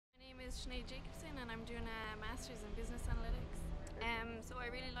is Sinead Jacobsen and I'm doing a Masters in Business Analytics. So I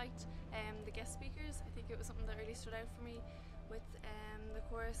really liked the guest speakers. I think it was something that really stood out for me with the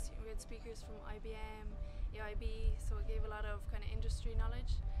course. We had speakers from IBM, AIB, so it gave a lot of kind of industry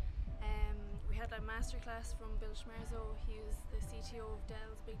knowledge. We had a masterclass from Bill Schmerzo. He was the CTO of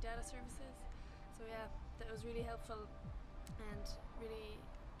Dell's Big Data Services. So yeah, that was really helpful and really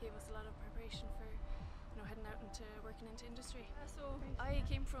gave us a lot of preparation for heading out into working into industry. So I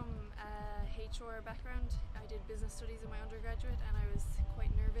came from a HR background. I did business studies in my undergraduate and I was quite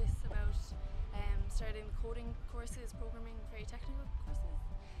nervous about starting coding courses, programming, very technical courses.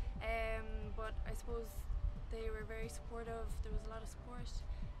 But I suppose they were very supportive. There was a lot of support.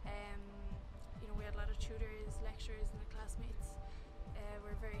 We had a lot of tutors, lecturers, and the classmates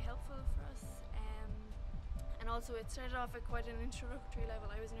were very helpful for us. And also it started off at quite an introductory level.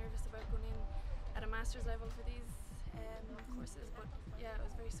 I was nervous about going in at a master's level for these courses, but yeah, it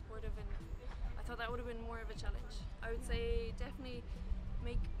was very supportive and I thought that would have been more of a challenge. I would say definitely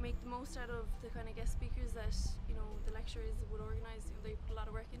make the most out of the kind of guest speakers that the lecturers would organise. They put a lot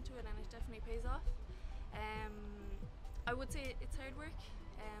of work into it and it definitely pays off. I would say it's hard work,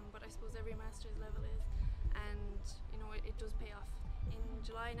 but I suppose every master's level is, and it does pay off. In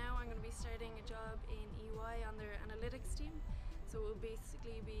July now I'm going to be starting a job in EY on their analytics team, so it will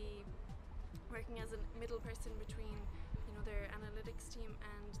basically be working as a middle person between their analytics team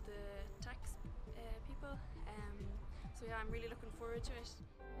and the tax people. So yeah, I'm really looking forward to it.